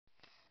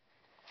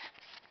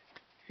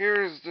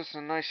Here's just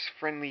a nice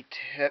friendly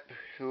tip.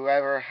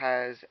 Whoever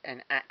has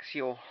an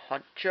axial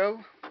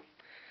honcho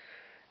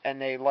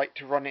and they like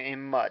to run it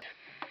in mud.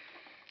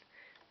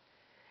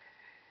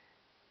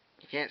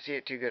 You can't see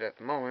it too good at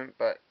the moment,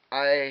 but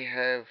I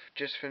have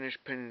just finished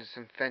putting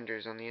some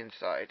fenders on the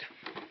inside.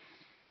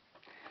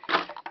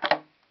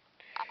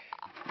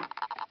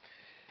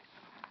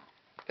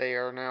 They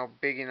are now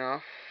big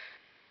enough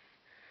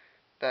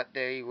that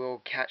they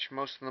will catch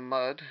most of the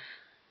mud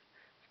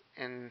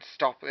and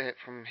stop it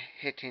from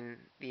hitting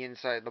the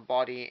inside of the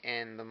body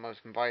and the most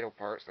vital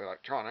parts, the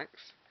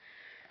electronics.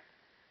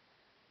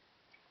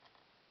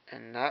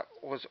 And that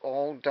was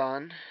all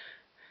done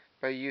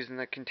by using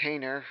the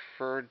container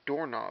for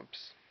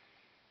doorknobs.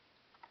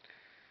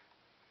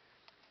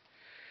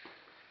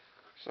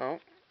 So,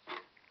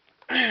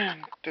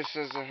 just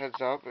as a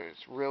heads up,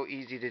 it's real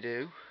easy to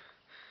do.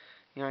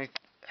 The only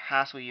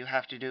hassle you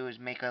have to do is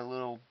make a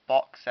little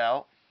box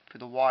out for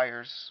the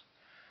wires,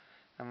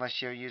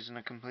 unless you're using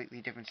a completely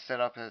different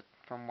setup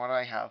from what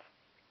I have.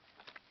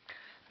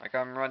 Like,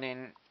 I'm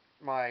running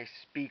my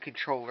speed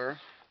controller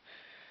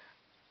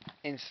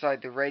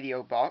inside the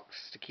radio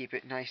box to keep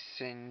it nice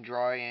and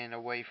dry and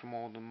away from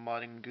all the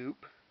mud and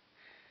goop.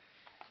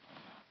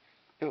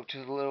 Built a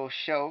little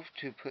shelf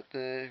to put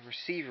the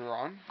receiver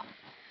on.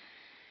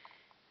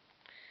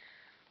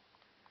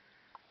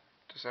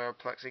 Just out of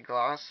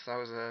plexiglass. That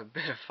was a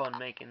bit of fun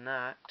making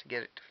that to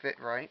get it to fit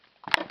right.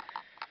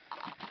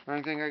 The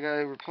only thing I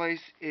gotta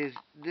replace is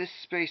this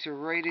spacer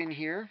right in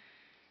here.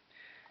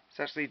 It's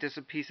actually just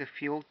a piece of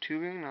fuel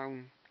tubing.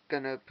 I'm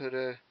gonna put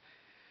a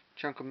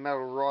chunk of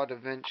metal rod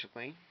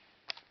eventually.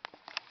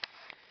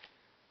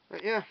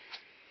 But yeah,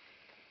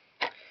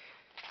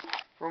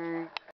 from